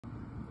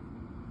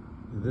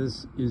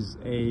This is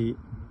a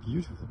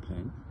beautiful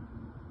plane,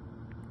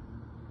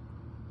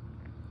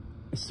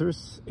 a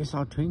Cirrus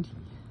SR20.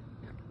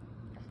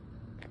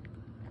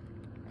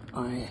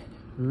 I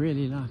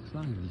really like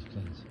flying these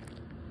planes.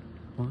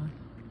 Why?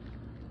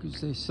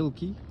 Because they're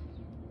silky,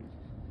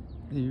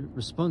 the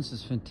response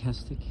is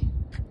fantastic,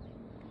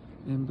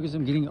 and because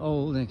I'm getting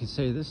old, I can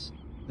say this,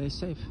 they're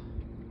safe.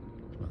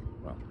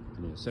 Well, I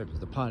mean, safe as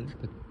the pilot,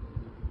 but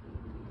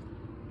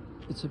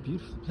it's a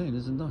beautiful plane,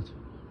 is it not?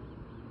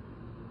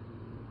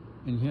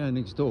 And here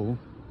next door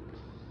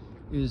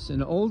is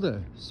an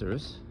older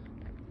Cirrus.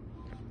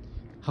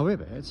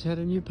 However, it's had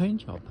a new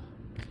paint job.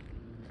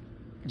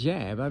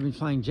 Jab, I've been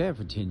flying Jab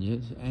for 10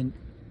 years and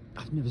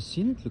I've never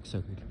seen it look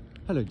so good.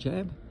 Hello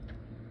Jab.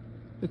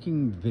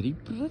 Looking very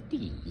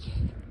pretty.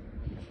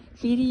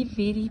 Very,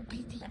 very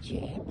pretty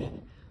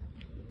Jab.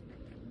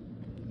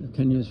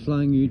 Kenya's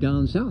flying you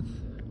down south.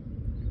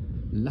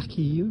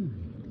 Lucky you.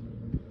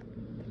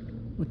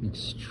 What an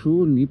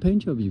extraordinary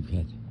paint job you've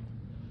had.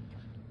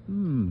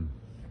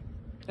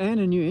 And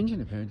a new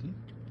engine apparently.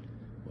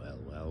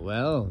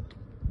 Well,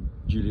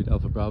 Juliet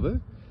Alpha Bravo,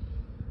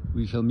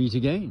 we shall meet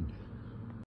again.